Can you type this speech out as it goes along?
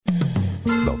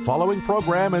The following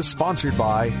program is sponsored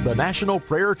by the National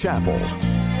Prayer Chapel.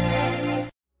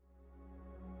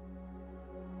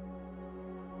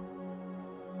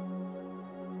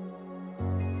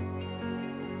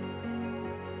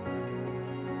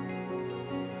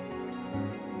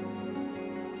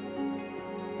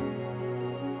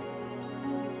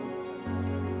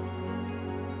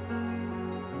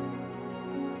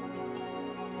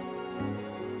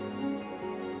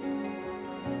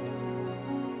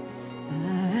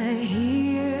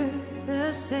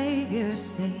 Savior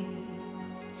say,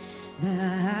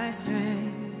 thy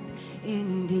strength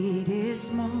indeed is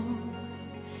small.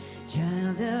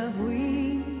 Child of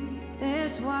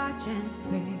weakness, watch and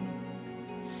pray.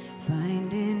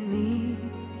 Find in me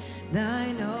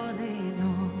thine all in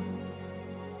all.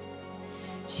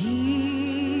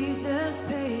 Jesus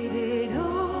paid it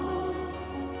all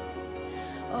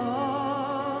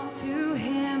to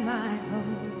him I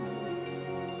owe.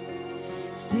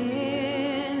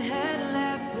 Sin had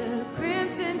left a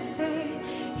crimson stain,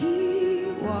 he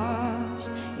washed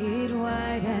it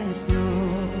white as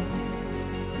snow.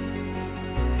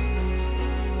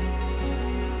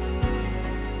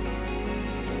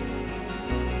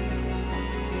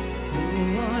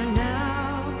 Oh,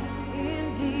 now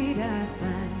indeed I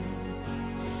find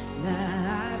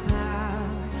thy power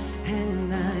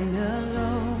and thine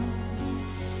alone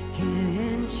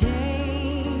can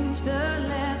change the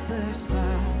leper's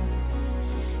spots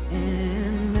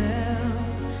and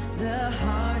melt the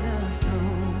heart of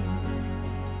stone.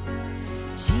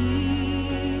 Jesus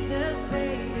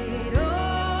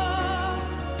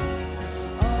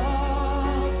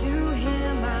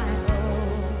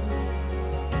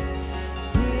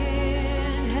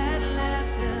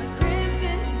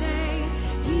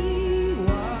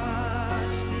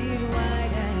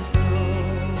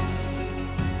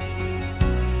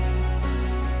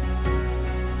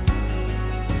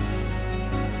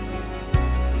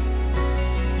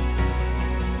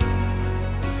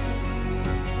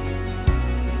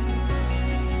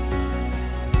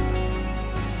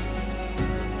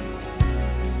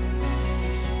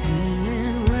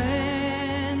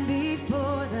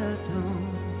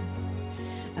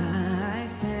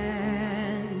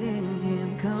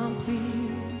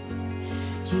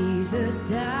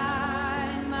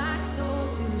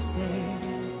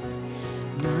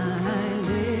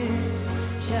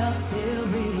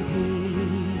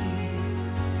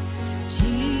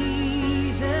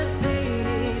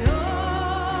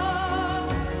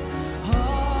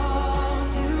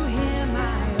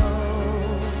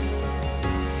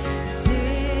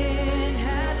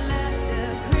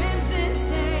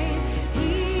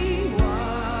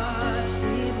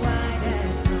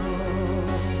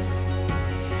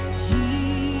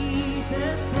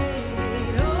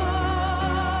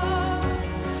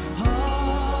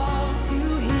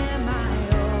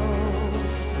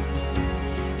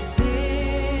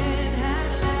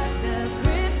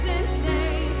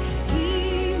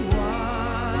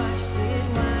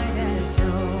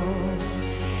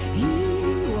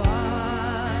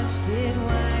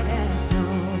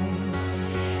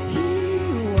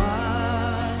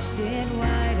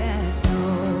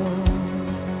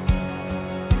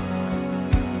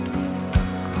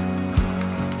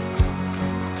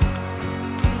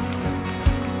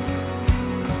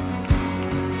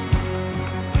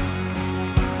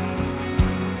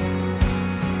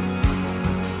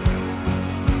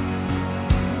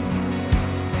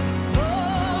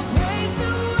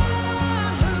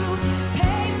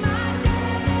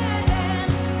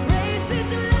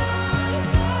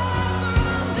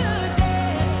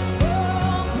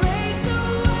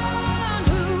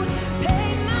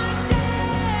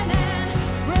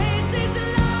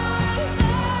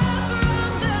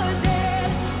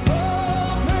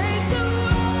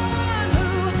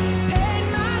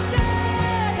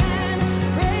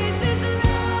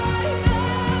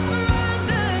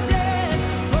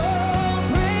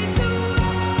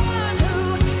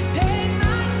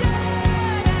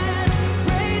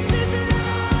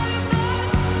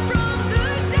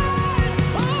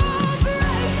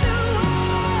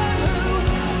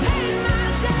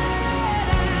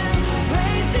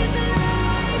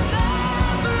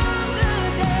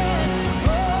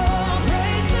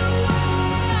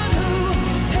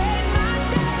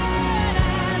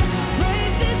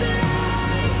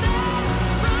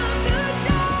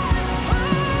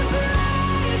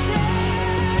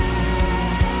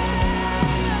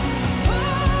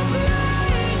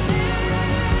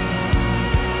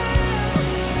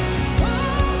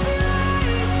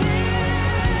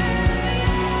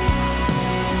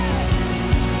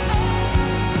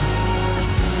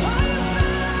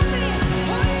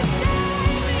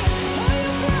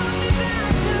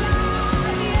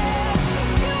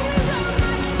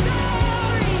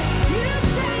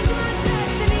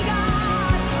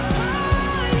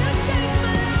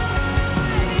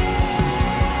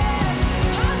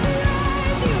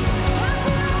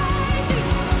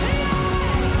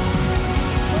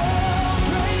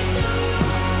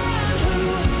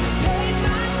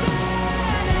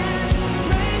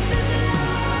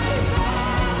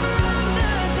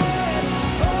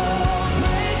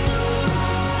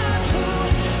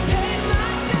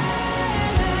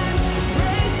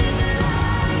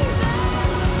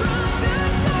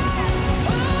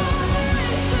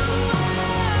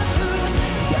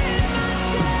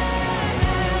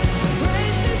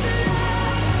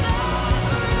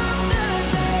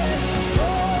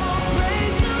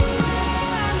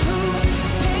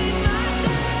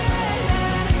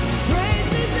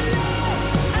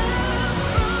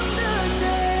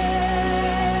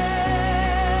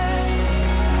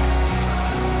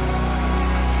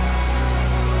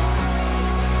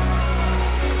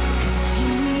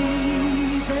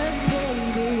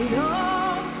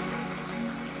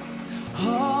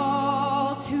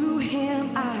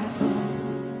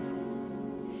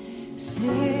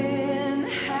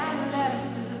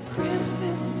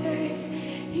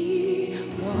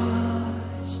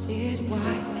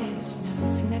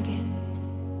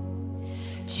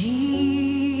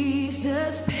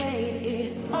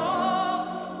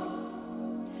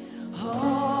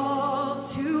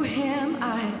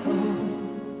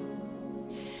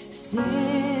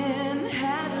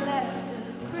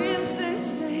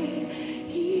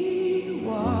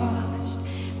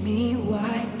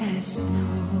as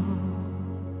snow.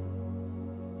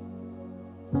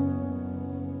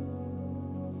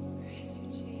 Praise you,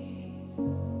 Jesus.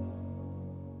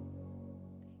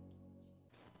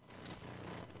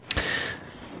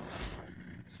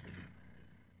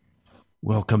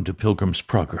 Welcome to Pilgrim's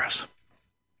Progress.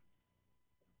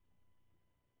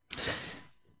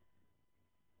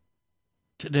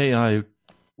 Today I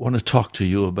want to talk to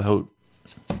you about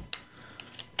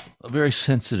a very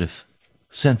sensitive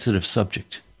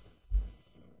subject.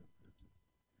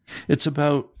 It's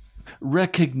about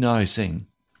recognizing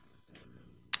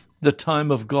the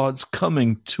time of God's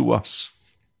coming to us.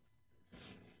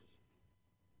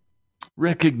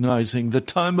 Recognizing the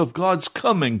time of God's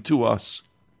coming to us.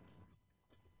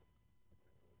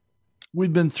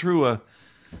 We've been through a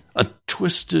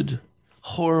twisted,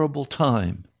 horrible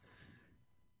time.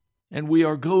 And we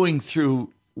are going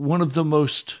through one of the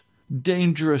most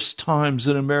dangerous times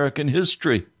in American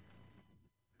history.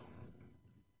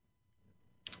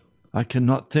 I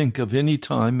cannot think of any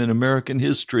time in American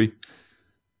history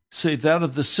save that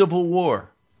of the Civil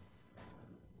War.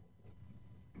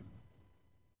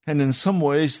 And in some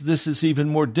ways, this is even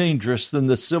more dangerous than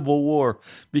the Civil War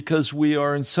because we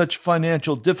are in such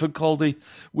financial difficulty.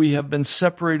 We have been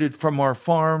separated from our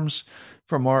farms,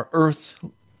 from our earth.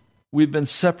 We've been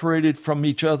separated from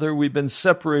each other. We've been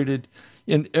separated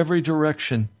in every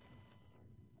direction.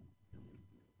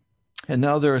 And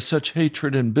now there is such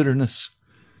hatred and bitterness.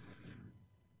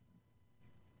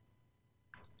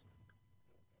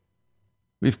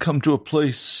 We've come to a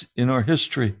place in our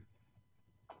history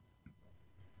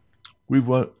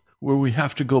where we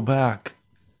have to go back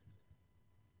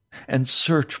and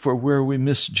search for where we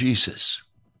miss Jesus.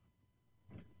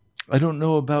 I don't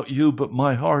know about you, but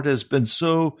my heart has been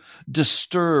so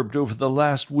disturbed over the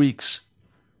last weeks.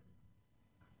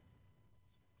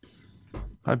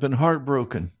 I've been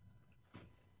heartbroken.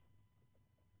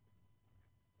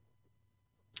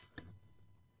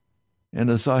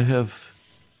 And as I have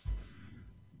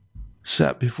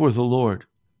sat before the Lord,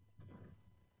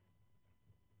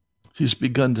 He's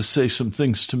begun to say some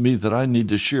things to me that I need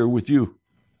to share with you.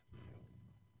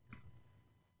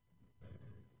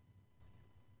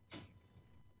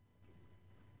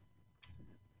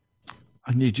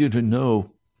 I need you to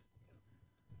know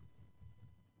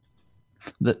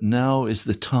that now is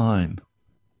the time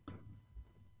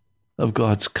of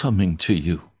God's coming to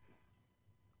you.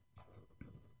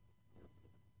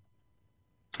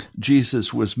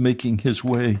 Jesus was making his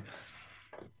way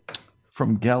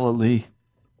from Galilee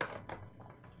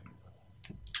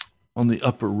on the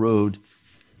upper road.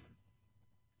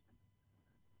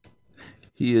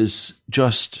 He is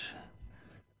just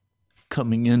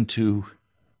coming into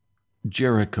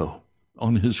Jericho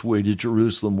on his way to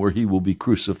Jerusalem where he will be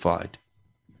crucified.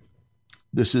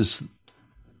 This is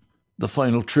the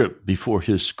final trip before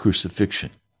his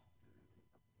crucifixion.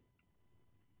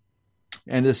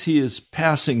 And as he is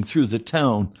passing through the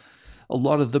town, a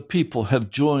lot of the people have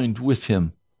joined with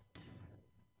him.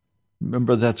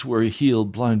 Remember, that's where he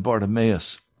healed blind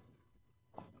Bartimaeus.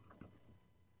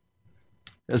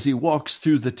 As he walks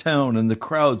through the town and the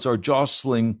crowds are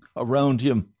jostling around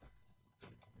him,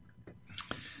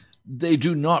 they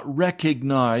do not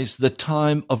recognize the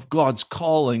time of God's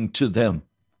calling to them.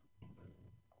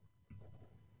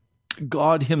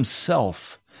 God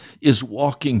himself is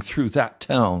walking through that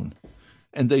town,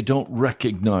 and they don't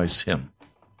recognize him.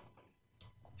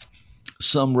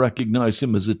 Some recognize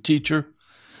him as a teacher,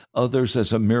 others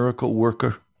as a miracle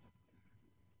worker.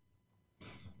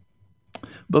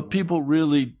 But people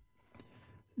really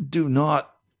do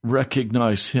not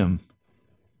recognize him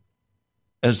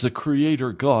as the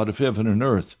creator God of heaven and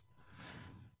earth,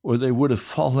 or they would have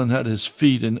fallen at his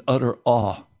feet in utter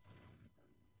awe.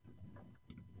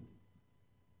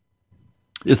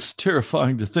 It's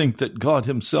terrifying to think that God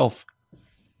himself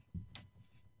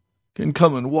can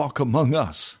come and walk among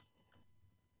us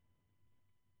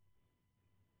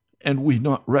and we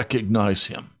not recognize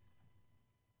him.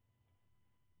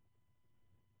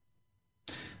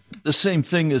 The same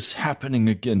thing is happening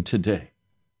again today.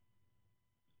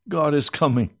 God is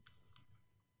coming.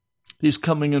 He's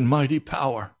coming in mighty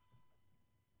power.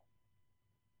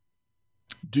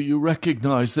 Do you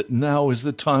recognize that now is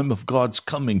the time of God's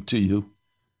coming to you?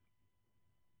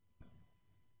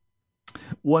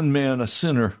 One man, a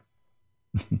sinner,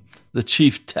 the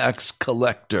chief tax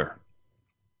collector.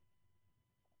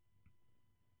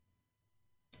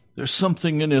 There's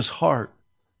something in his heart.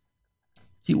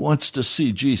 He wants to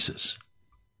see Jesus.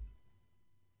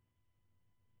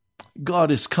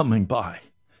 God is coming by.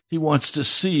 He wants to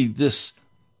see this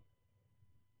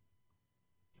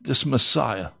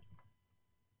Messiah.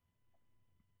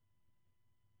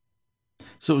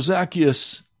 So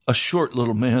Zacchaeus, a short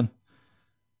little man,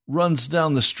 runs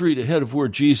down the street ahead of where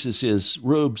Jesus is,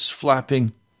 robes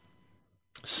flapping,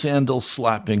 sandals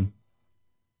slapping,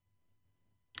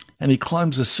 and he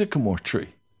climbs a sycamore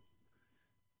tree.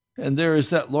 And there is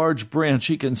that large branch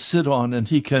he can sit on, and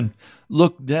he can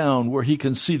look down where he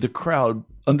can see the crowd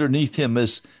underneath him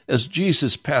as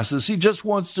Jesus passes. He just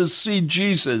wants to see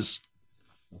Jesus.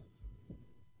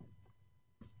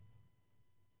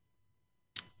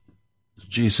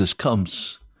 Jesus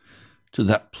comes to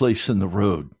that place in the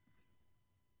road,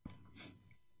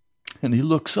 and he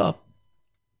looks up,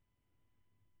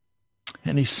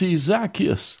 and he sees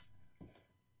Zacchaeus.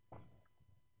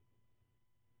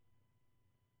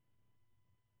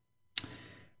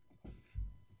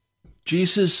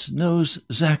 Jesus knows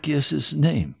Zacchaeus'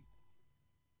 name.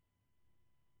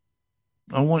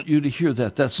 I want you to hear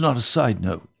that. That's not a side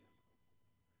note.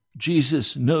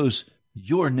 Jesus knows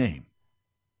your name.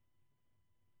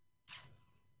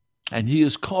 And he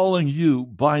is calling you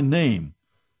by name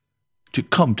to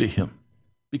come to him,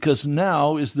 because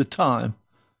now is the time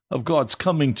of God's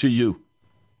coming to you.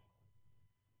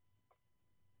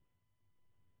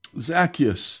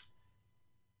 Zacchaeus,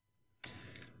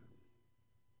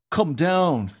 come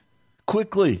down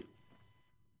quickly.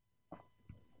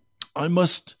 I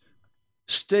must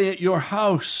stay at your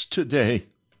house today.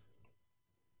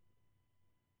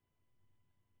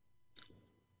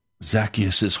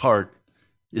 Zacchaeus' heart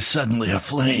is suddenly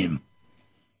aflame.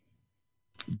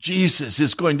 Jesus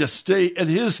is going to stay at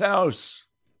his house.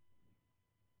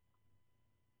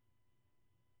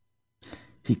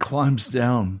 He climbs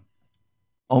down,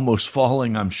 almost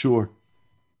falling, I'm sure.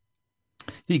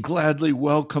 He gladly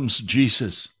welcomes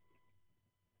Jesus.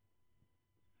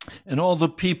 And all the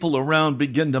people around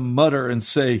begin to mutter and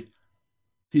say,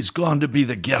 he's gone to be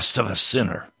the guest of a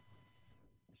sinner.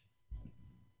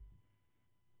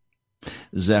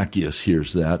 Zacchaeus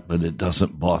hears that, but it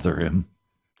doesn't bother him.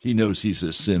 He knows he's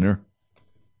a sinner.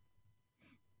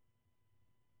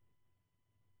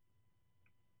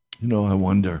 You know, I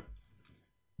wonder,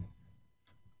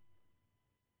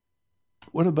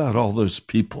 what about all those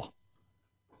people?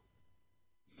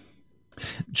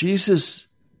 Jesus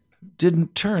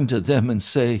didn't turn to them and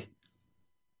say,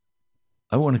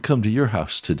 I want to come to your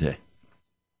house today.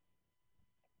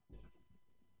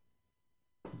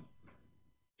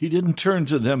 He didn't turn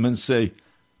to them and say,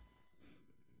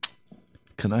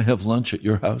 can I have lunch at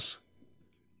your house?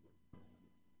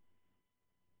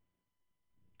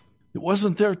 It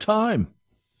wasn't their time.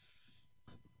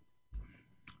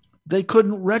 They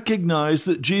couldn't recognize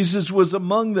that Jesus was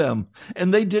among them,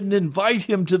 and they didn't invite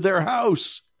him to their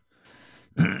house.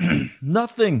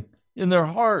 Nothing in their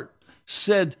heart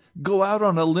said, go out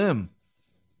on a limb.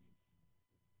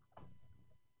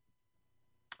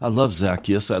 I love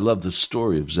Zacchaeus. I love the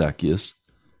story of Zacchaeus.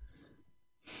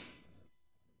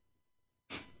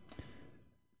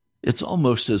 It's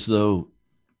almost as though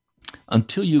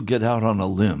until you get out on a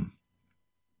limb,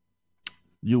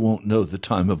 you won't know the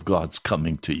time of God's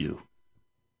coming to you.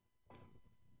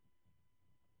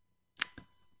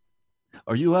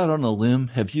 Are you out on a limb?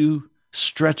 Have you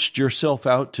stretched yourself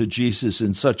out to Jesus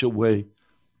in such a way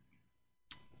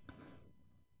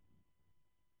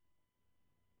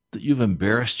that you've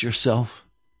embarrassed yourself?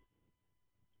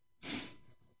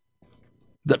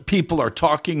 That people are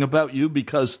talking about you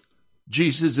because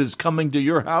Jesus is coming to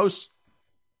your house?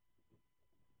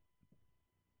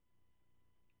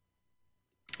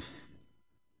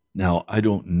 Now, I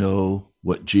don't know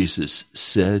what Jesus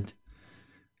said.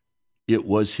 It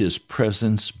was his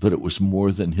presence, but it was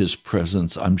more than his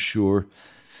presence. I'm sure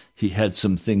he had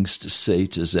some things to say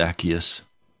to Zacchaeus.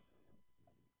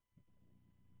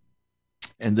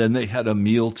 And then they had a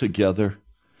meal together,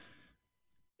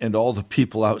 and all the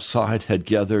people outside had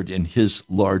gathered in his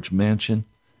large mansion.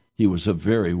 He was a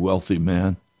very wealthy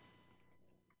man.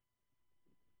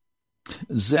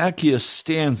 Zacchaeus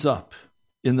stands up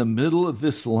in the middle of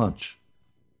this lunch,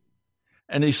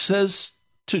 and he says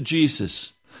to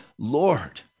Jesus,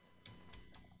 Lord,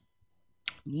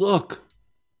 look,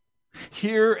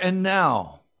 here and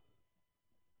now.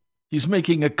 He's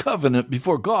making a covenant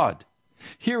before God.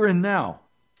 Here and now,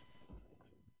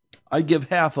 I give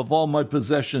half of all my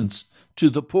possessions to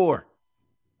the poor.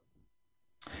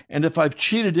 And if I've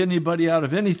cheated anybody out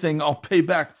of anything, I'll pay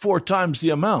back 4 times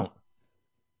the amount.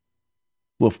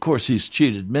 Well, of course, he's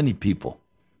cheated many people.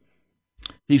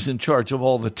 He's in charge of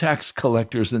all the tax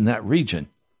collectors in that region.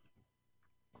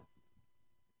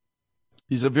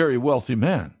 He's a very wealthy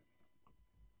man.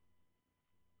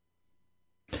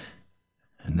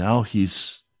 And now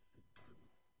he's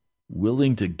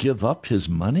willing to give up his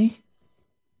money?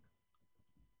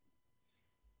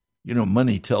 You know,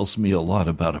 money tells me a lot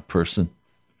about a person.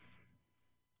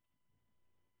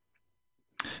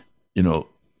 You know,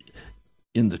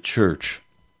 in the church,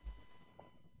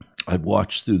 I've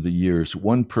watched through the years,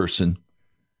 one person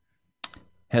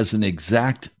has an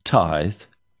exact tithe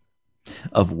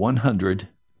of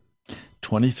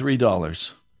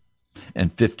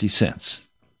 $123.50,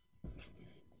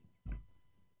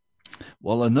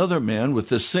 while another man with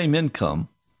the same income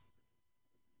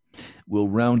will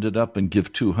round it up and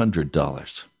give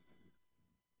 $200.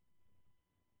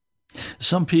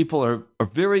 Some people are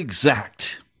very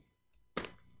exact.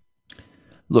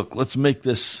 Look, let's make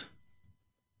this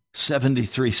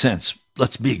 73 cents.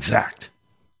 Let's be exact.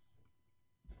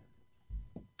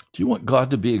 Do you want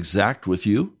God to be exact with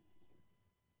you?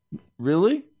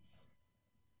 Really?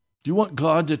 Do you want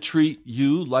God to treat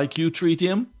you like you treat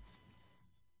him?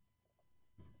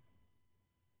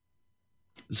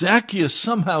 Zacchaeus,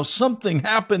 somehow something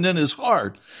happened in his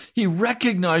heart. He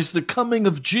recognized the coming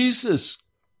of Jesus.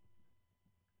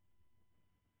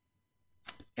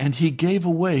 And he gave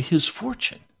away his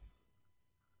fortune.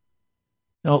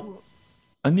 Now,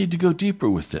 I need to go deeper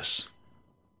with this.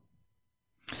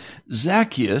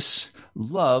 Zacchaeus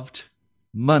loved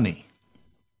money.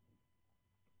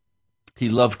 He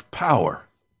loved power.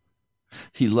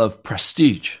 He loved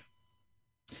prestige.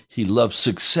 He loved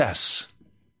success.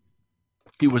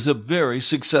 He was a very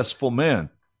successful man.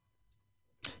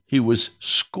 He was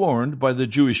scorned by the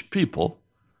Jewish people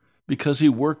because he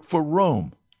worked for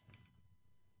Rome.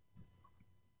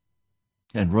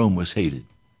 And Rome was hated.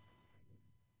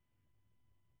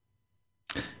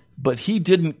 But he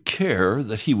didn't care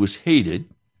that he was hated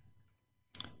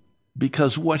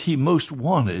because what he most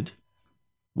wanted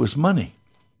was money.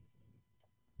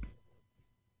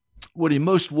 What he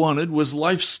most wanted was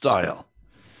lifestyle.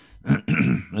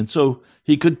 And so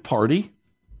he could party,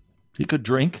 he could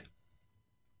drink,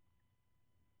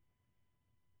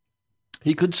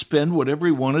 he could spend whatever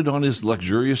he wanted on his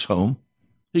luxurious home,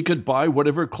 he could buy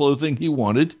whatever clothing he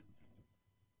wanted.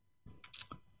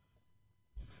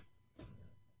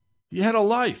 He had a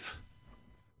life.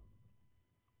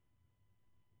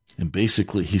 And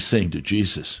basically he's saying to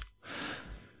Jesus,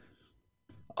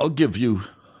 I'll give you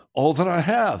all that I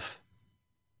have.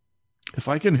 If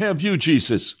I can have you,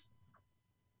 Jesus.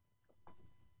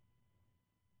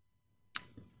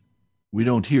 We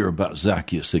don't hear about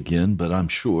Zacchaeus again, but I'm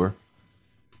sure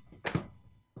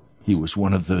he was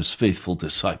one of those faithful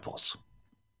disciples.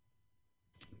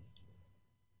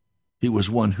 He was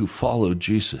one who followed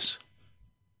Jesus.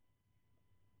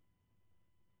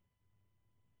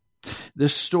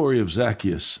 This story of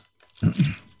Zacchaeus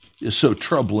is so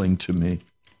troubling to me.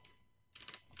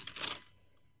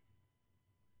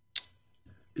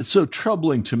 It's so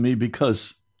troubling to me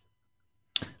because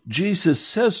Jesus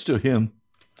says to him,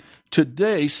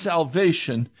 today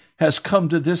salvation has come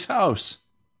to this house,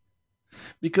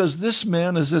 because this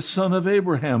man is a son of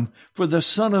Abraham. For the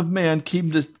Son of Man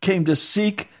came to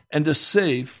seek and to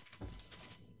save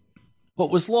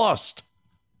what was lost.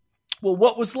 Well,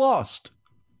 what was lost?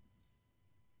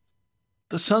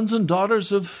 The sons and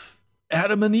daughters of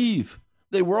Adam and Eve.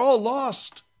 They were all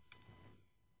lost.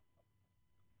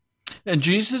 And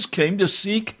Jesus came to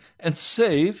seek and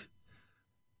save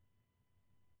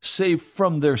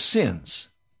from their sins.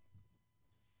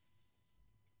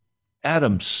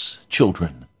 Adam's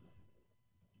children,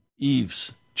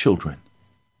 Eve's children.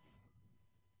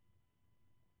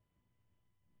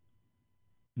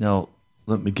 Now,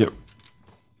 let me get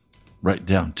right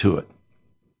down to it.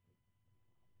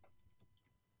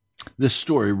 This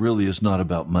story really is not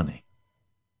about money,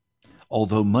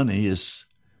 although money is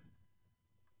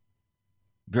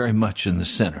very much in the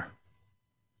center.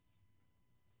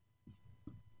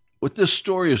 What this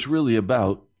story is really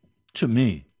about, to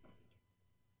me,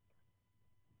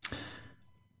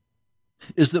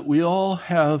 is that we all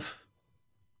have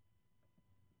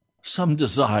some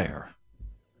desire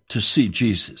to see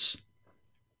Jesus,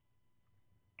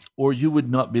 or you would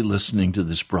not be listening to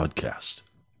this broadcast.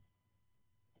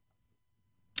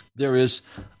 There is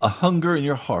a hunger in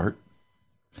your heart,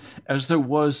 as there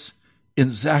was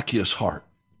in Zacchaeus' heart,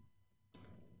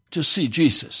 to see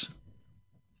Jesus.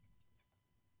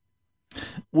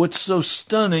 What's so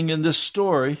stunning in this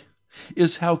story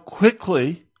is how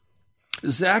quickly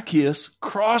Zacchaeus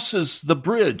crosses the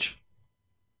bridge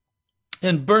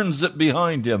and burns it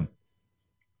behind him.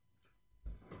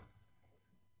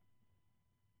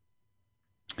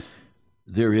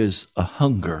 There is a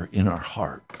hunger in our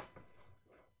heart.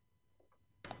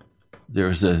 There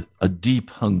is a deep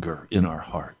hunger in our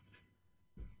heart.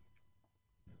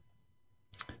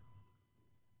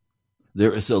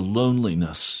 There is a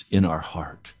loneliness in our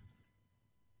heart.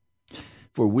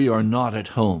 For we are not at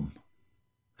home.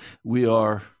 We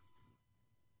are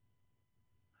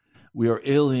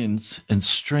aliens and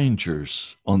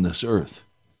strangers on this earth.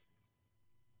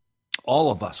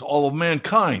 All of us, all of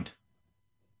mankind.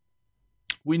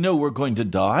 We know we're going to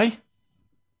die.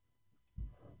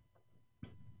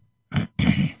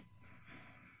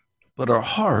 But our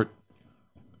heart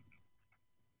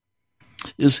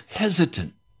is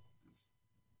hesitant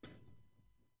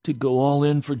to go all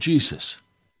in for Jesus.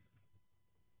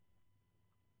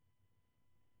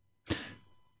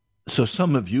 So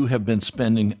some of you have been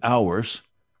spending hours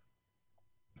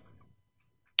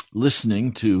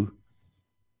listening to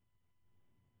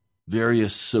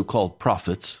various so-called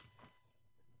prophets.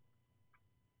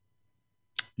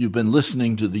 You've been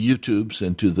listening to the YouTubes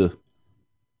and to the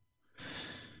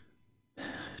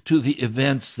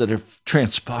events that have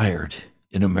transpired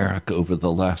in America over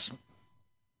the last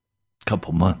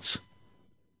couple months.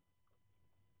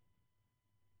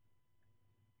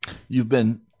 You've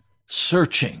been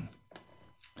searching,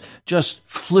 just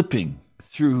flipping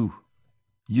through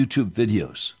YouTube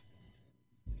videos.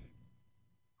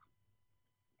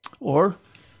 Or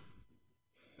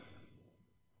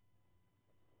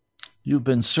you've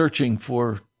been searching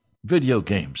for video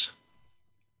games.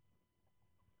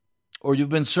 Or you've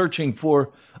been searching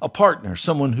for a partner,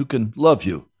 someone who can love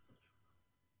you.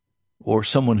 Or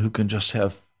someone who can just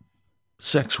have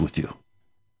sex with you.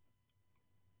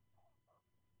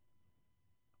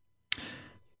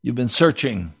 You've been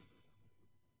searching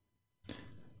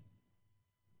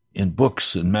in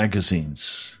books and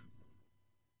magazines.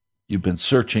 You've been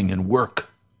searching in work.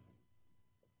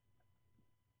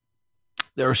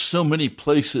 There are so many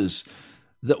places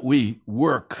that we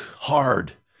work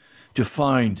hard to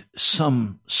find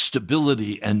some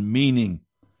stability and meaning.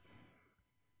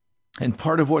 And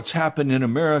part of what's happened in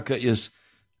America is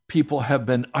people have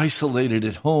been isolated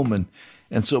at home,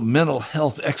 and so mental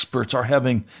health experts are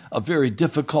having a very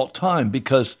difficult time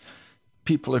because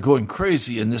people are going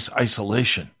crazy in this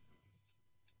isolation.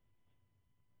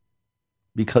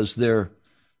 Because their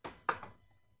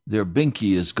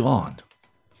binky is gone.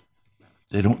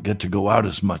 They don't get to go out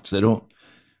as much. They don't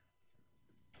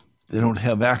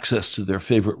have access to their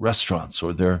favorite restaurants,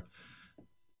 or their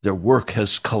work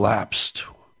has collapsed.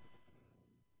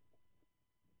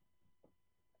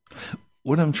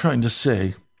 What I'm trying to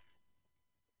say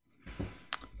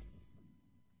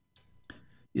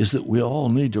is that we all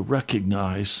need to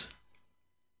recognize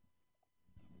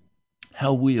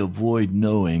how we avoid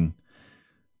knowing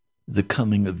the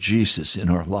coming of Jesus in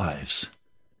our lives.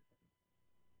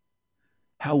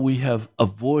 How we have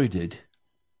avoided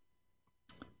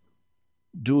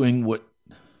doing what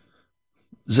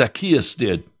Zacchaeus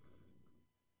did.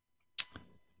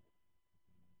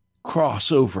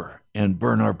 Cross over and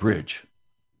burn our bridge.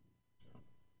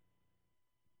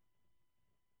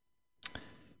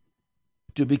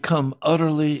 To become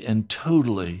utterly and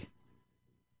totally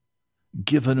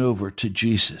given over to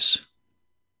Jesus.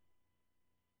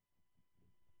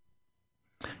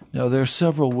 Now, there are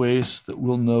several ways that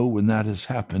we'll know when that has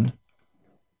happened.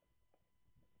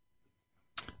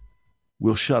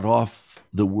 We'll shut off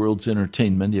the world's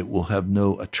entertainment. It will have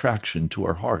no attraction to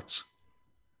our hearts.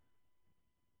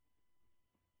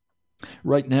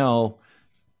 Right now,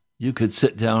 you could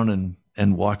sit down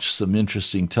and watch some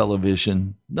interesting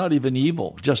television, not even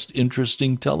evil, just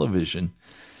interesting television.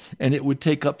 And it would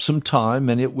take up some time,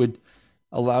 and it would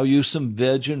allow you some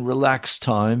veg and relax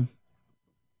time.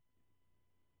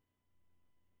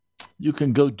 You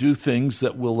can go do things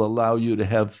that will allow you to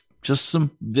have just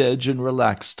some veg and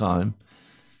relax time.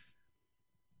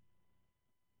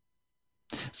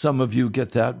 Some of you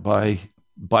get that by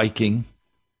biking,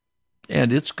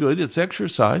 and it's good. It's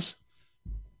exercise.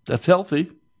 That's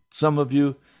healthy. Some of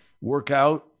you work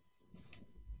out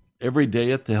every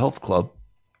day at the health club.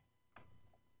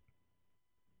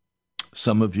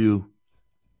 Some of you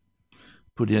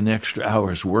put in extra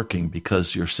hours working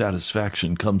because your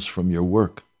satisfaction comes from your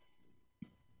work.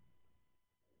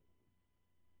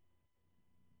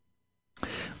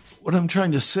 What I'm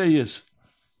trying to say is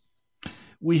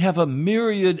we have a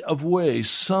myriad of ways,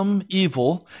 some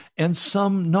evil and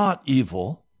some not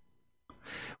evil,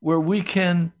 where we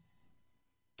can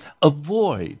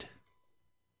avoid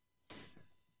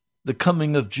the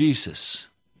coming of Jesus.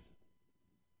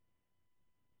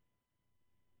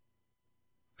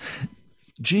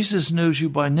 Jesus knows you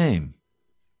by name.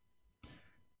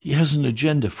 He has an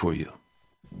agenda for you.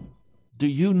 Do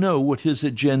you know what his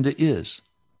agenda is?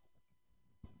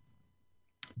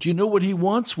 Do you know what he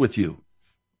wants with you?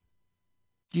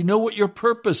 Do you know what your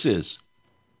purpose is?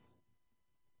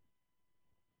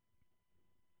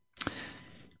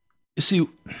 You see,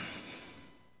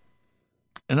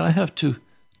 And I have to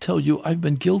tell you, I've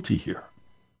been guilty here.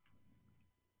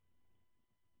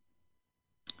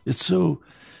 It's so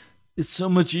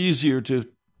much easier to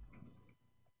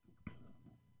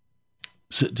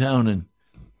sit down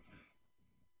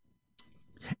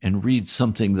and read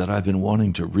something that I've been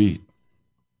wanting to read,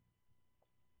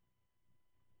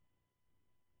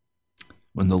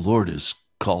 when the Lord is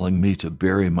calling me to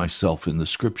bury myself in the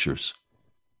Scriptures.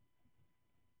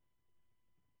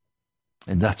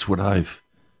 And that's what I've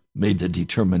made the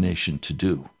determination to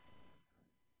do.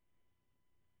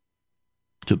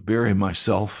 To bury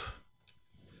myself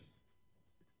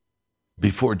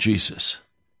before Jesus,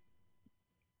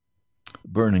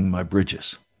 burning my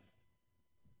bridges.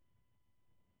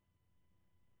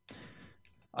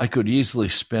 I could easily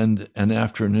spend an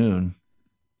afternoon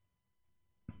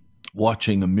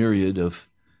watching a myriad of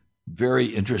very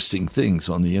interesting things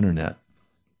on the internet.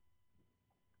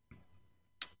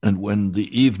 And when the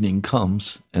evening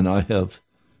comes and I have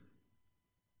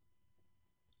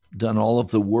done all of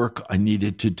the work I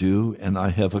needed to do, and I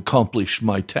have accomplished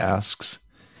my tasks,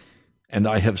 and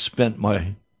I have spent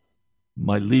my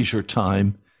leisure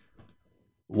time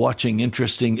watching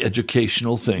interesting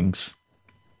educational things,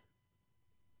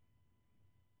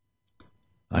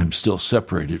 I'm still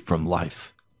separated from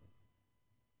life.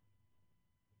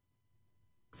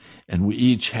 And we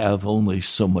each have only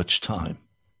so much time.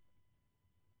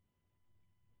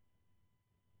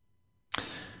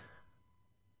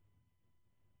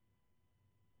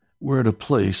 We're at a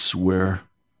place where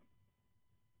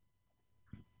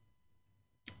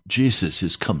Jesus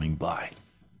is coming by.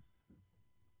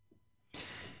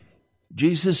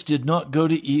 Jesus did not go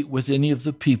to eat with any of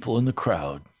the people in the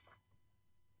crowd.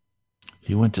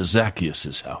 He went to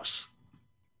Zacchaeus' house.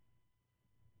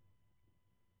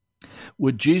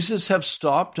 Would Jesus have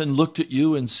stopped and looked at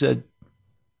you and said,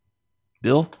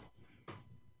 "Bill,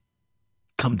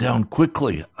 come down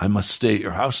quickly. I must stay at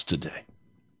your house today."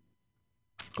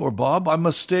 Or, "Bob, I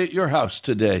must stay at your house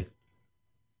today."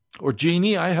 Or,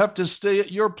 "Jeannie, I have to stay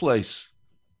at your place"?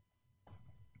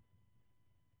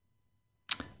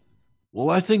 Well,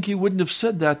 I think he wouldn't have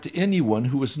said that to anyone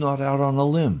who was not out on a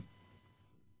limb.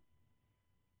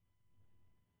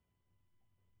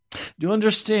 Do you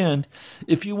understand?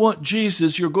 If you want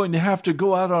Jesus, you're going to have to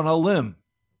go out on a limb.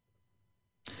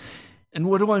 And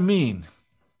what do I mean?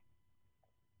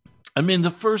 I mean,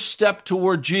 the first step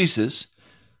toward Jesus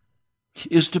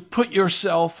is to put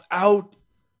yourself out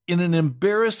in an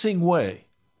embarrassing way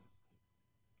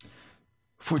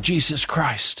for Jesus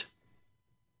Christ.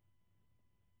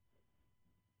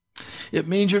 It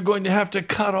means you're going to have to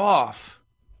cut off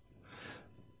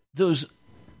those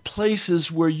places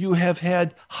where you have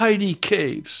had hidey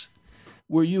caves,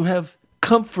 where you have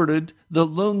comforted the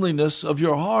loneliness of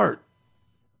your heart.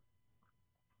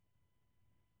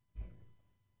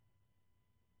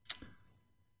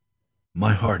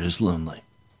 My heart is lonely.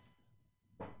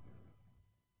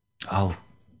 I'll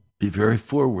be very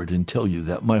forward and tell you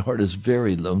that my heart is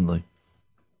very lonely.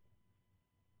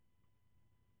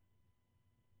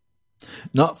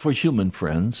 Not for human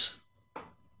friends,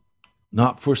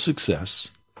 not for success.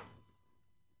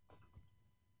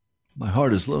 My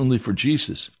heart is lonely for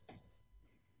Jesus.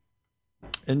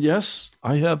 And yes,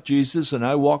 I have Jesus and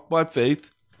I walk by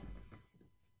faith.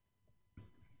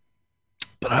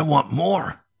 But I want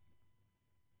more.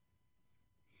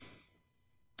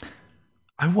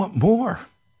 I want more.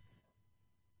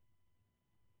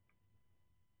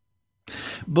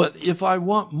 But if I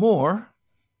want more,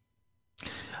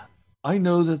 I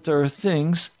know that there are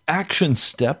things, action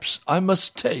steps I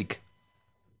must take,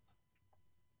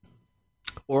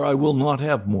 or I will not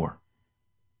have more.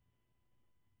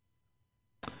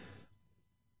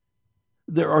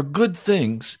 There are good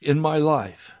things in my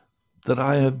life that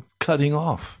I am cutting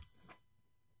off.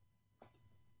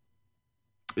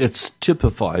 It's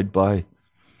typified by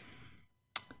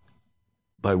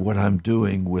what I'm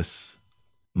doing with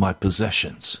my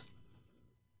possessions.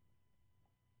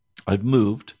 I've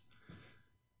moved.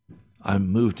 I'm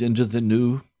moved into the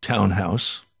new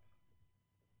townhouse.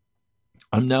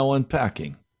 I'm now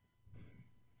unpacking.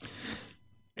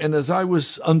 And as I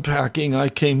was unpacking, I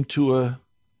came to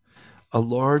a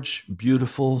large,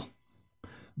 beautiful,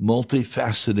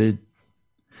 multifaceted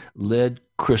lead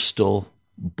crystal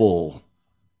bowl.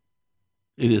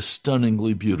 It is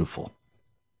stunningly beautiful.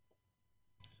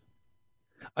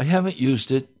 I haven't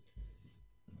used it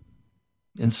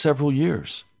in several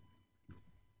years.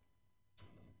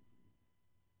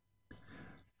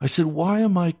 I said, why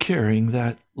am I carrying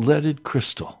that leaded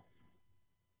crystal?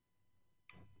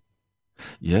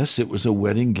 Yes, it was a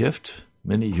wedding gift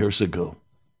many years ago.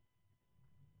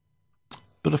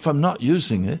 But if I'm not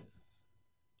using it,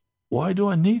 Why do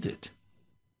I need it?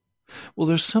 Well,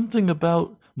 there's something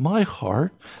about my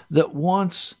heart that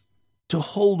wants to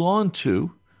hold on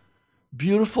to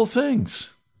beautiful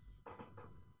things.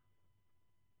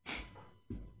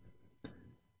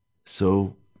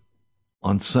 So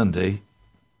on Sunday,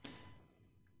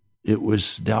 it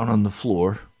was down on the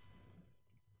floor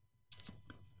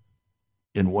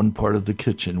in one part of the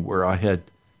kitchen where I had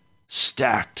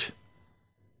stacked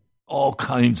all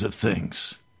kinds of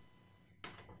things.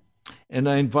 And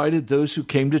I invited those who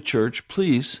came to church,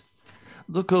 please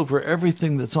look over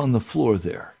everything that's on the floor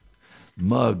there.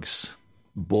 Mugs,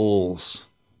 bowls,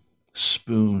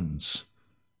 spoons,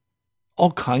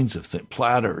 all kinds of things,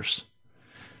 platters.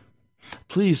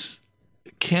 Please,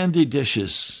 candy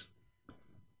dishes,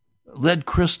 lead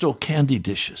crystal candy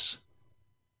dishes.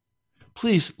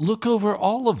 Please look over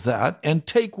all of that and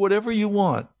take whatever you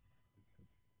want.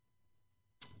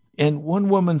 And one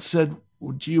woman said,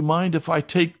 do you mind if I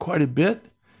take quite a bit?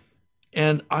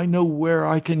 And I know where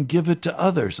I can give it to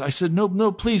others. I said,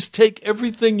 no, please take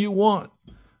everything you want.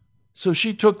 So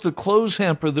she took the clothes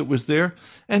hamper that was there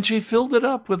and she filled it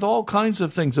up with all kinds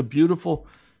of things, a beautiful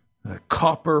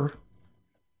copper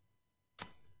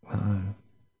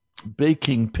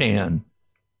baking pan,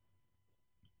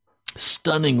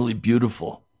 stunningly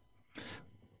beautiful,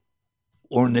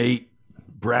 ornate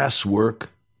brass work,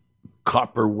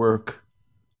 copper work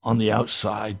on the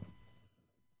outside.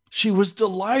 She was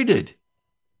delighted.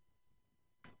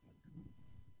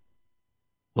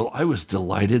 Well, I was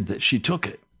delighted that she took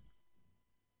it.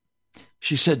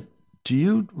 She said, do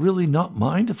you really not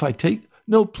mind if I take?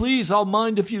 No, please, I'll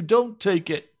mind if you don't take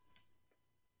it.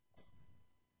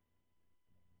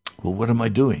 Well, what am I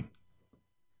doing?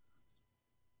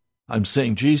 I'm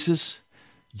saying, Jesus,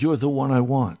 you're the one I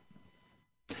want.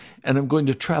 And I'm going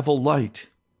to travel light.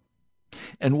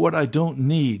 And what I don't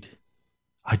need,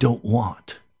 I don't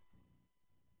want.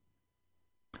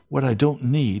 What I don't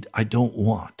need, I don't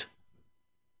want.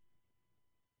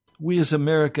 We as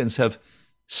Americans have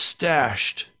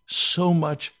stashed so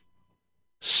much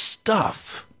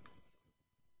stuff.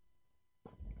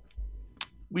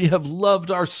 We have loved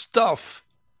our stuff.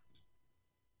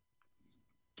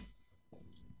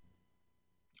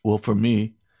 Well, for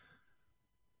me,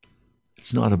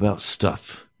 it's not about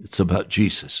stuff. It's about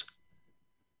Jesus.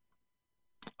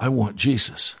 I want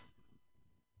Jesus.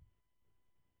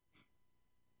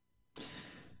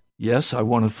 Yes, I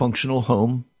want a functional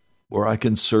home where I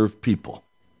can serve people.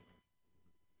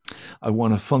 I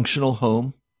want a functional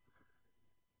home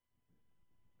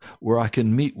where I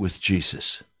can meet with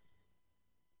Jesus.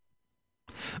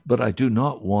 But I do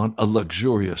not want a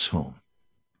luxurious home.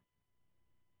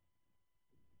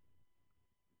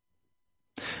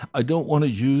 I don't want to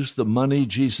use the money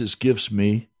Jesus gives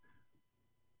me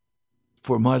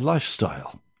for my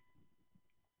lifestyle.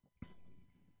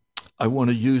 I want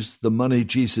to use the money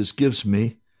Jesus gives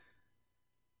me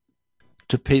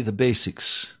to pay the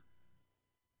basics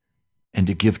and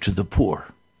to give to the poor.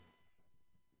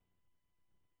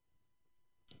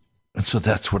 And so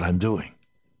that's what I'm doing.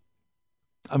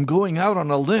 I'm going out on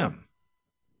a limb.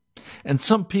 And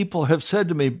some people have said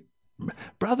to me,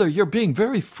 brother, you're being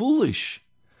very foolish.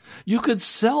 You could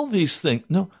sell these things.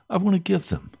 No, I want to give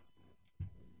them.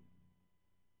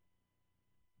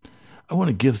 I want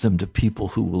to give them to people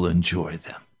who will enjoy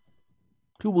them,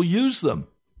 who will use them.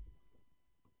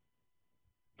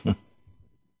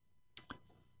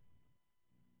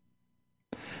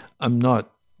 I'm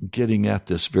not getting at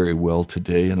this very well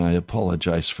today, and I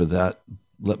apologize for that.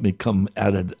 Let me come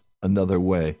at it another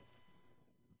way.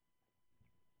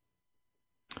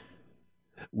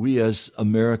 We as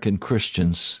American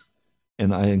Christians,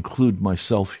 and I include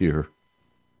myself here,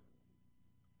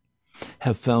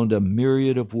 have found a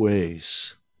myriad of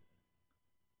ways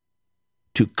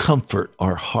to comfort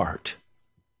our heart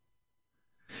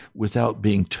without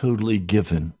being totally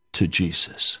given to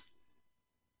Jesus.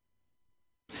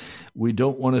 We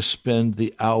don't want to spend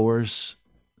the hours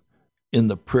in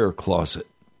the prayer closet.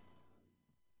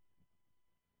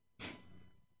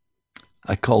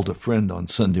 I called a friend on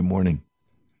Sunday morning,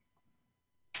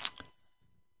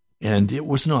 and it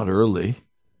was not early,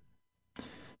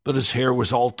 but his hair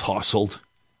was all tousled.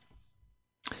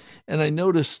 And I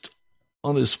noticed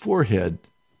on his forehead,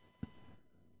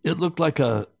 it looked like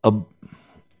a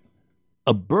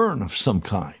burn of some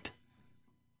kind.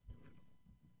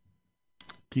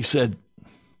 He said,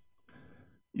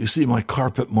 you see my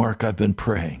carpet mark, I've been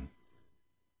praying.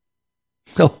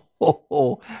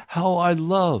 Oh, how I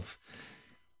love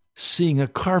seeing a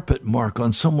carpet mark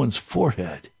on someone's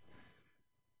forehead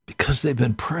because they've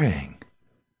been praying.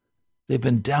 They've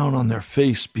been down on their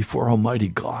face before Almighty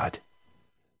God.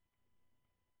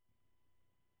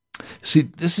 See,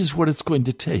 this is what it's going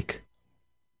to take.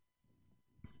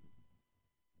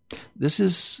 This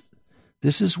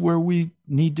is where we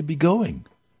need to be going.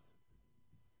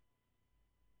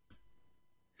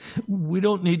 We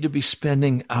don't need to be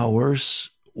spending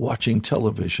hours watching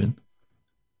television.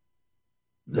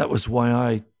 That was why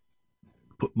I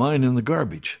put mine in the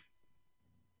garbage.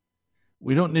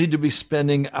 We don't need to be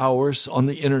spending hours on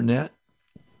the internet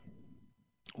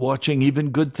watching even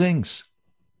good things.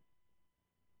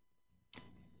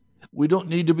 We don't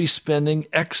need to be spending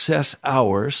excess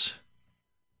hours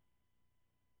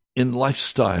in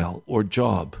lifestyle or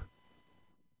job.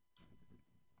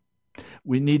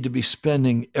 We need to be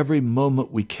spending every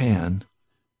moment we can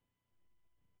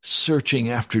searching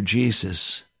after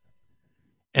Jesus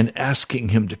and asking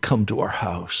him to come to our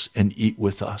house and eat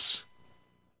with us.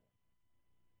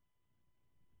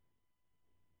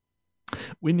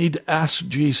 We need to ask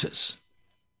Jesus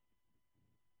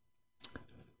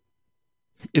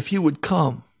if he would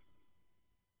come,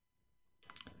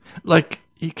 like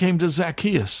he came to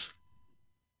Zacchaeus.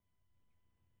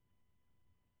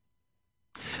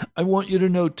 I want you to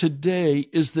know today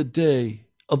is the day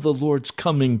of the Lord's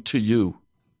coming to you.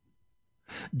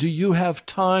 Do you have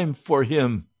time for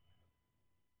him?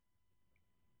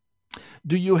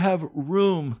 Do you have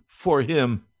room for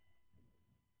him?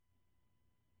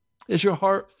 Is your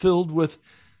heart filled with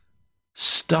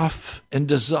stuff and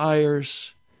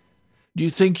desires? Do you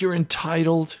think you're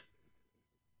entitled?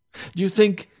 Do you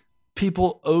think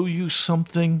people owe you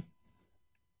something?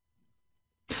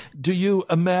 Do you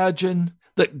imagine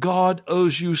that God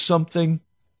owes you something?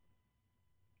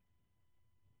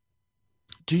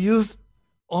 Do you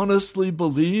honestly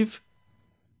believe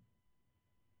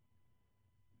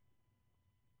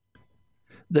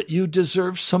that you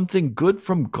deserve something good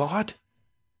from God?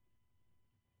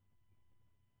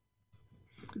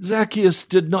 Zacchaeus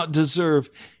did not deserve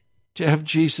to have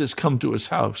Jesus come to his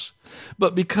house,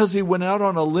 but because he went out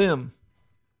on a limb,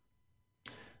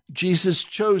 Jesus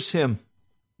chose him.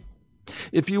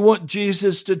 If you want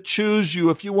Jesus to choose you,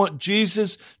 if you want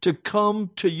Jesus to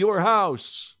come to your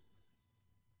house,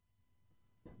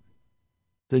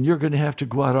 then you're going to have to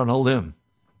go out on a limb.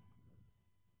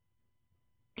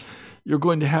 You're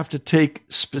going to have to take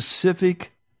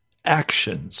specific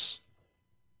actions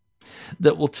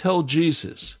that will tell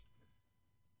Jesus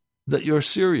that you're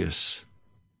serious.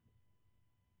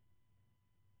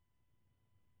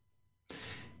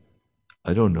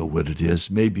 I don't know what it is.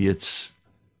 Maybe it's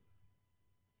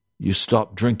you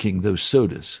stop drinking those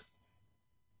sodas.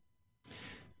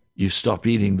 You stop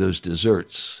eating those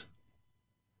desserts.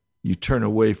 You turn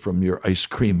away from your ice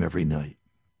cream every night.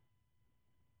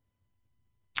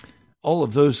 All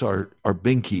of those are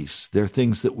binkies. They're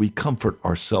things that we comfort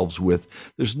ourselves with.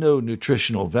 There's no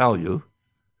nutritional value,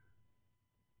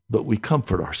 but we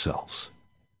comfort ourselves.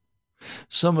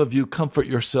 Some of you comfort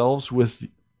yourselves with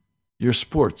your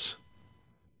sports,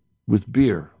 with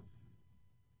beer,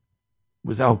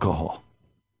 with alcohol.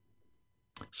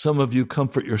 Some of you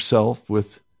comfort yourself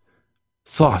with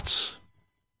thoughts,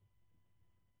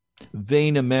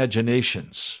 vain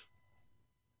imaginations.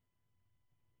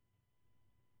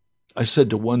 I said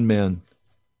to one man,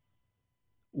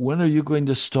 when are you going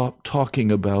to stop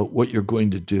talking about what you're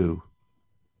going to do?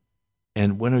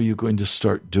 And when are you going to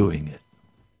start doing it?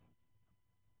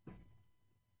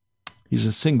 He's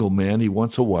a single man. He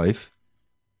wants a wife.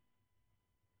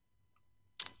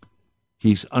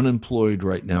 He's unemployed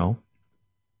right now.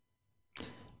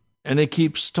 And he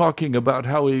keeps talking about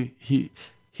how he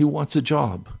wants a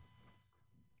job.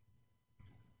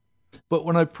 But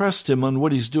when I pressed him on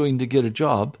what he's doing to get a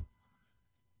job,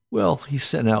 well, he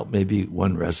sent out maybe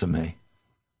one resume.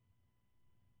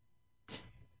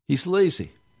 He's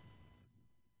lazy.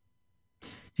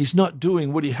 He's not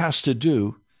doing what he has to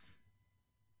do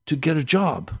to get a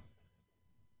job.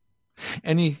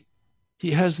 And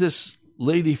he has this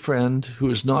lady friend who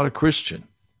is not a Christian,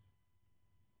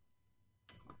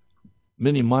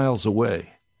 many miles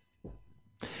away.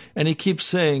 And he keeps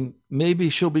saying, maybe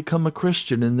she'll become a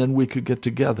Christian and then we could get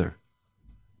together.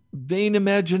 Vain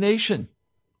imagination.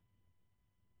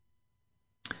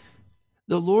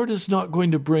 The Lord is not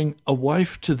going to bring a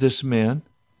wife to this man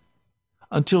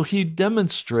until he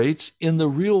demonstrates in the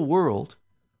real world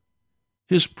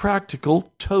his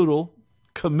practical, total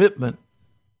commitment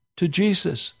to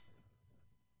Jesus.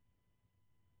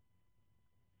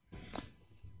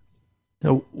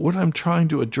 Now, what I'm trying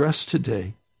to address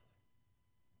today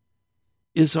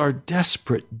is our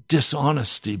desperate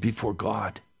dishonesty before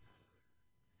God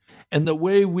and the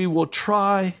way we will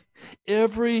try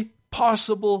every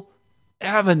possible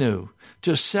avenue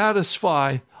to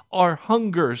satisfy our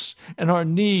hungers and our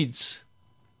needs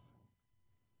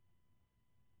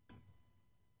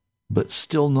but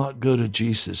still not go to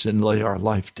Jesus and lay our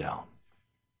life down.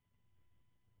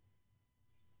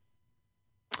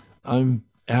 I'm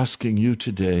asking you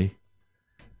today,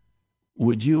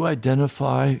 would you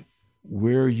identify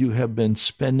where you have been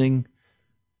spending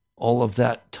all of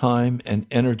that time and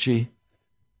energy,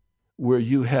 where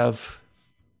you have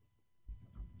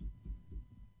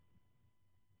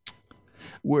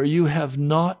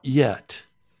not yet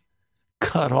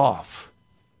cut off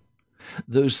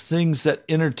those things that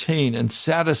entertain and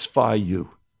satisfy you,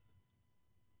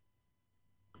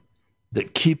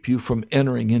 that keep you from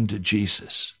entering into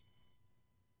Jesus?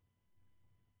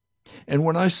 And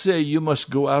when I say you must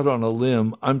go out on a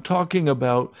limb, I'm talking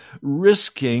about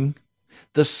risking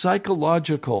the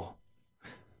psychological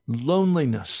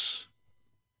loneliness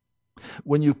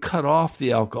when you cut off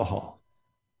the alcohol,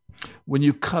 when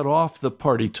you cut off the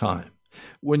party time,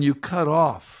 when you cut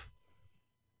off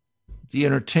the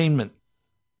entertainment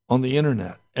on the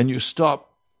internet and you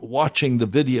stop watching the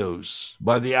videos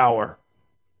by the hour,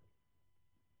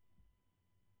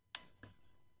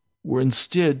 where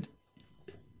instead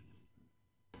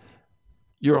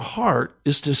your heart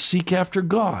is to seek after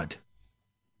God.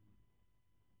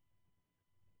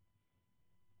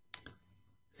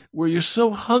 Where you're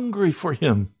so hungry for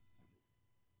Him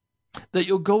that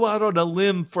you'll go out on a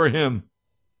limb for Him.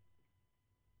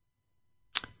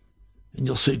 And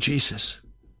you'll say, Jesus,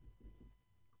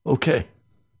 okay,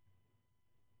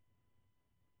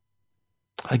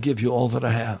 I give you all that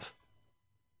I have.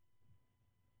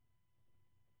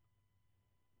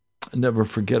 I never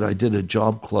forget, I did a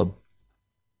job club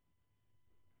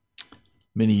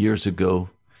many years ago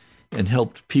and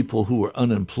helped people who were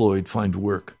unemployed find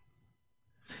work.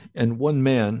 And one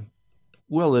man,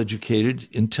 well-educated,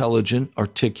 intelligent,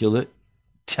 articulate,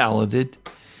 talented,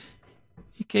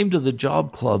 he came to the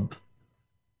job club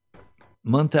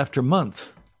month after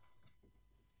month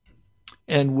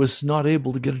and was not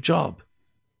able to get a job.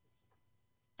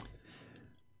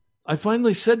 I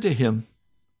finally said to him,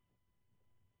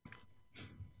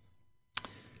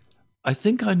 I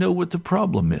think I know what the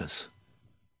problem is.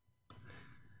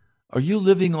 Are you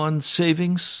living on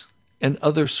savings and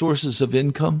other sources of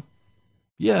income?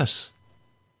 Yes.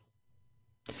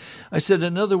 I said,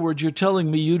 in other words, you're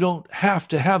telling me you don't have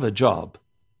to have a job.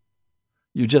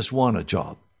 You just want a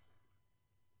job.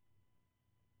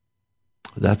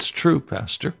 That's true,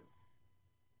 Pastor.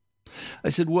 I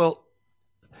said, well,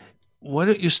 why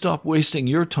don't you stop wasting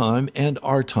your time and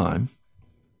our time?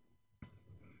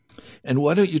 And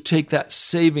why don't you take that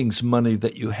savings money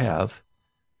that you have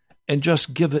and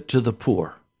just give it to the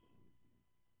poor?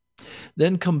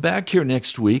 Then come back here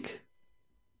next week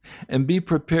and be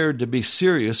prepared to be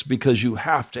serious, because you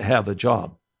have to have a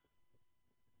job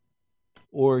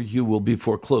or you will be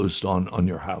foreclosed on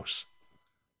your house.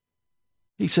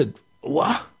 He said,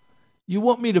 what? You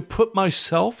want me to put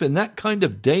myself in that kind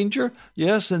of danger?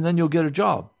 Yes, and then you'll get a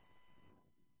job.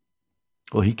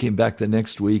 Well, he came back the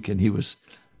next week and he was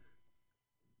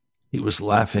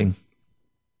laughing.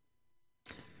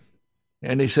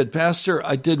 And he said, Pastor,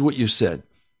 I did what you said.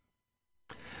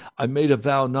 I made a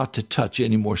vow not to touch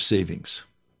any more savings.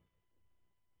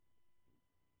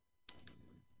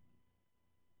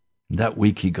 That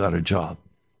week he got a job.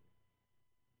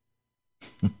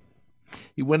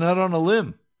 He went out on a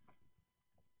limb.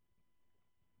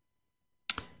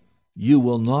 You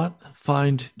will not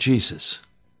find Jesus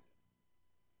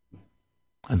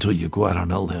until you go out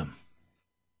on a limb.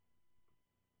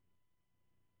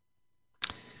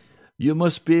 You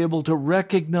must be able to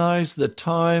recognize the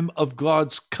time of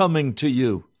God's coming to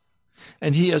you.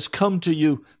 And He has come to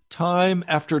you time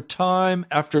after time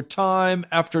after time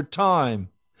after time.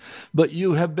 But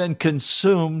you have been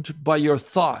consumed by your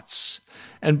thoughts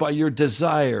and by your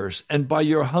desires and by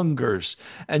your hungers.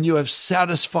 And you have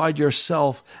satisfied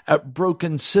yourself at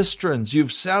broken cisterns.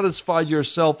 You've satisfied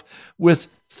yourself with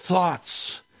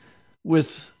thoughts,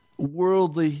 with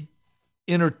worldly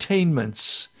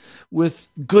entertainments, with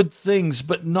good things,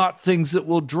 but not things that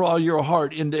will draw your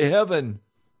heart into heaven.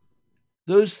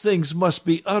 Those things must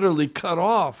be utterly cut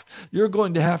off. You're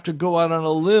going to have to go out on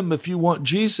a limb if you want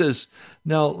Jesus.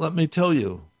 Now, let me tell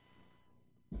you,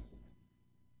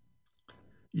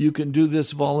 you can do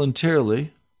this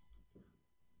voluntarily,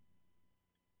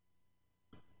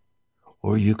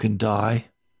 or you can die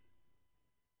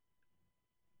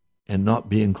and not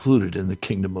be included in the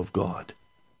kingdom of God.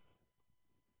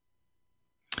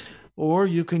 Or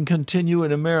you can continue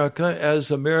in America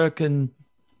as American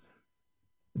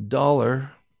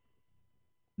dollar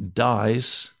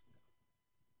dies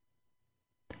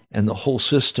and the whole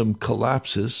system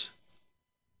collapses,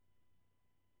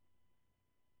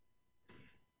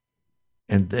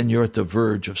 and then you're at the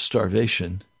verge of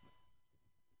starvation,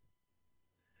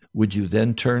 would you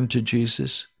then turn to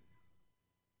Jesus?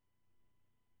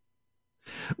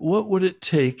 What would it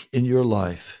take in your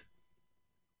life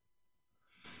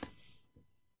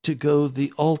to go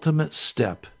the ultimate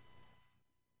step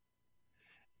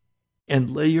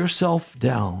and lay yourself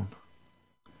down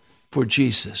for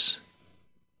Jesus,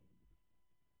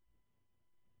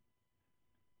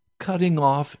 cutting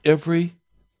off every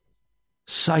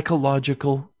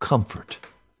psychological comfort,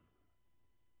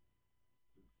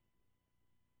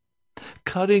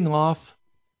 cutting off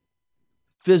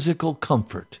physical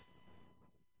comfort,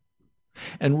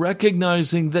 and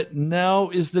recognizing that now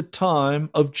is the time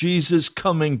of Jesus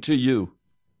coming to you?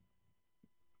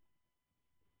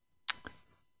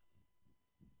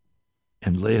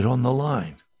 And lay it on the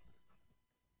line.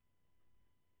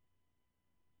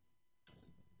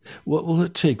 What will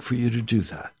it take for you to do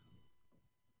that?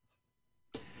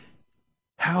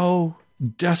 How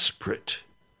desperate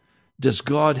does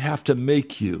God have to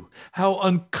make you? How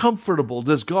uncomfortable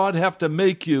does God have to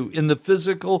make you in the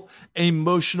physical,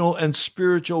 emotional, and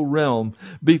spiritual realm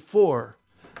before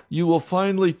you will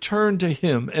finally turn to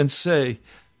Him and say,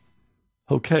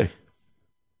 okay,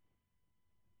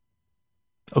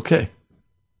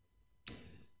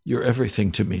 you're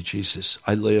everything to me, Jesus.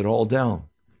 I lay it all down.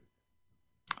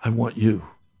 I want you.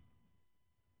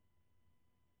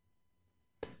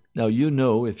 Now, you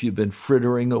know, if you've been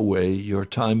frittering away your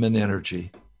time and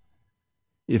energy,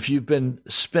 if you've been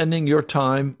spending your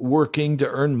time working to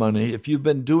earn money, if you've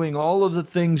been doing all of the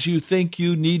things you think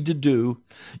you need to do,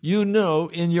 you know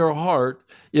in your heart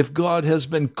if God has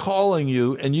been calling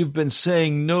you and you've been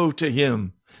saying no to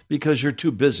Him because you're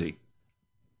too busy.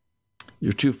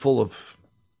 You're too full of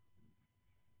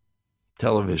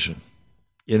television,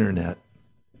 internet,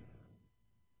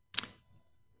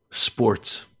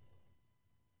 sports,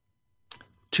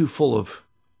 too full of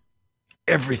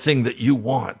everything that you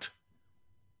want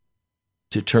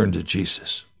to turn to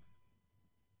Jesus.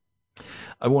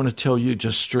 I want to tell you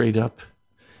just straight up,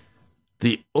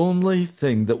 the only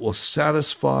thing that will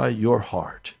satisfy your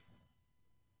heart,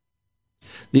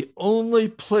 the only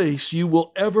place you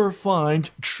will ever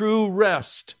find true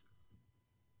rest,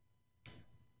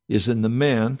 is in the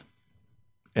man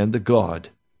and the God,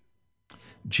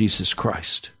 Jesus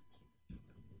Christ.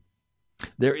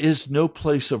 There is no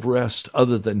place of rest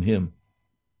other than Him.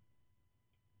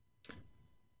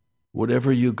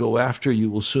 Whatever you go after,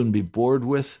 you will soon be bored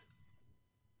with.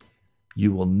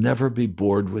 You will never be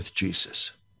bored with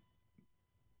Jesus.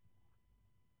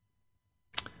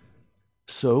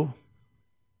 So,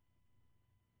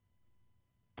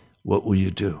 what will you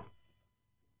do?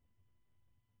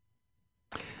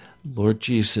 Lord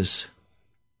Jesus,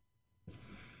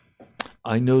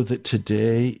 I know that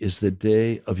today is the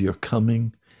day of your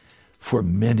coming for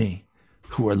many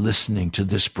who are listening to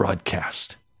this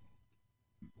broadcast.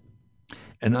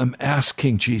 And I'm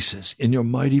asking, Jesus, in your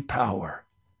mighty power,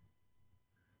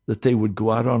 that they would go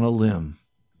out on a limb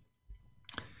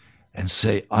and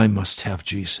say, I must have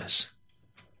Jesus.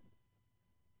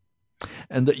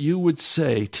 And that you would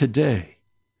say, today,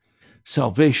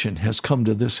 salvation has come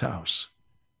to this house.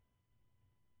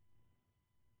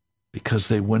 Because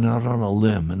they went out on a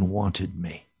limb and wanted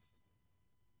me.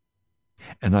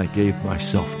 And I gave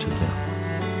myself to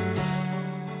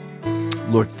them.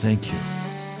 Lord, thank you.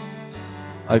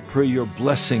 I pray your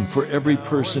blessing for every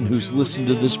person who's listened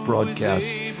to this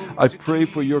broadcast. I pray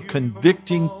for your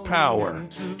convicting power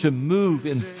to move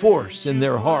in force in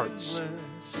their hearts.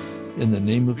 In the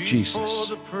name of Jesus.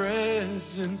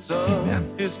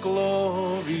 Amen.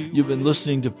 You've been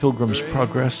listening to Pilgrim's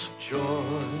Progress.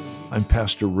 I'm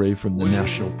Pastor Ray from the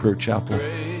National Prayer Chapel.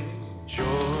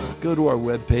 Go to our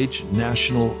webpage,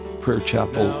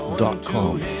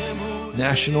 nationalprayerchapel.com.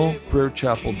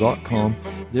 nationalprayerchapel.com.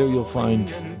 There you'll find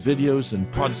videos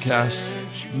and podcasts,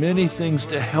 many things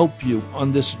to help you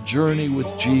on this journey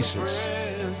with Jesus.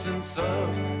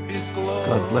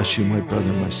 God bless you, my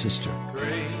brother, my sister.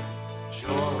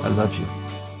 I love you.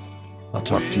 I'll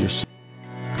talk to you soon.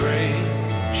 Great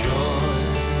joy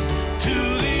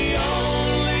to the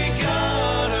only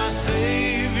God, our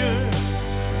Savior,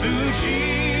 through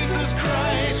Jesus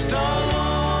Christ our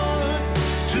Lord.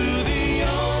 To the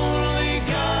only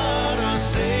God, our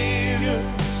Savior,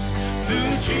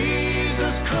 through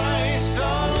Jesus Christ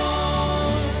our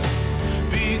Lord,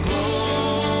 be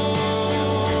glory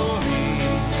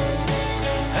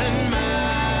and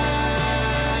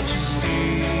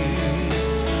majesty,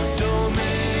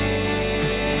 dominion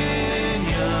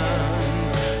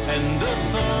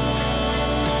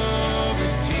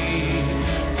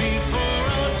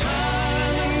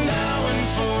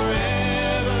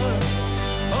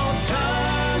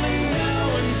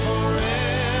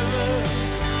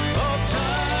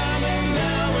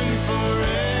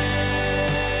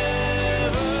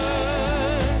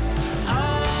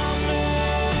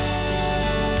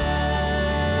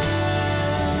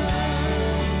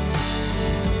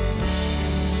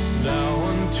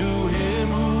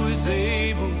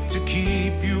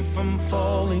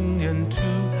calling and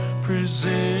to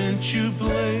present you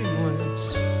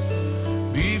blameless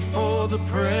before the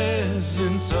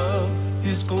presence of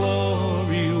His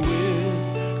glory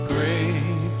with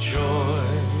great joy.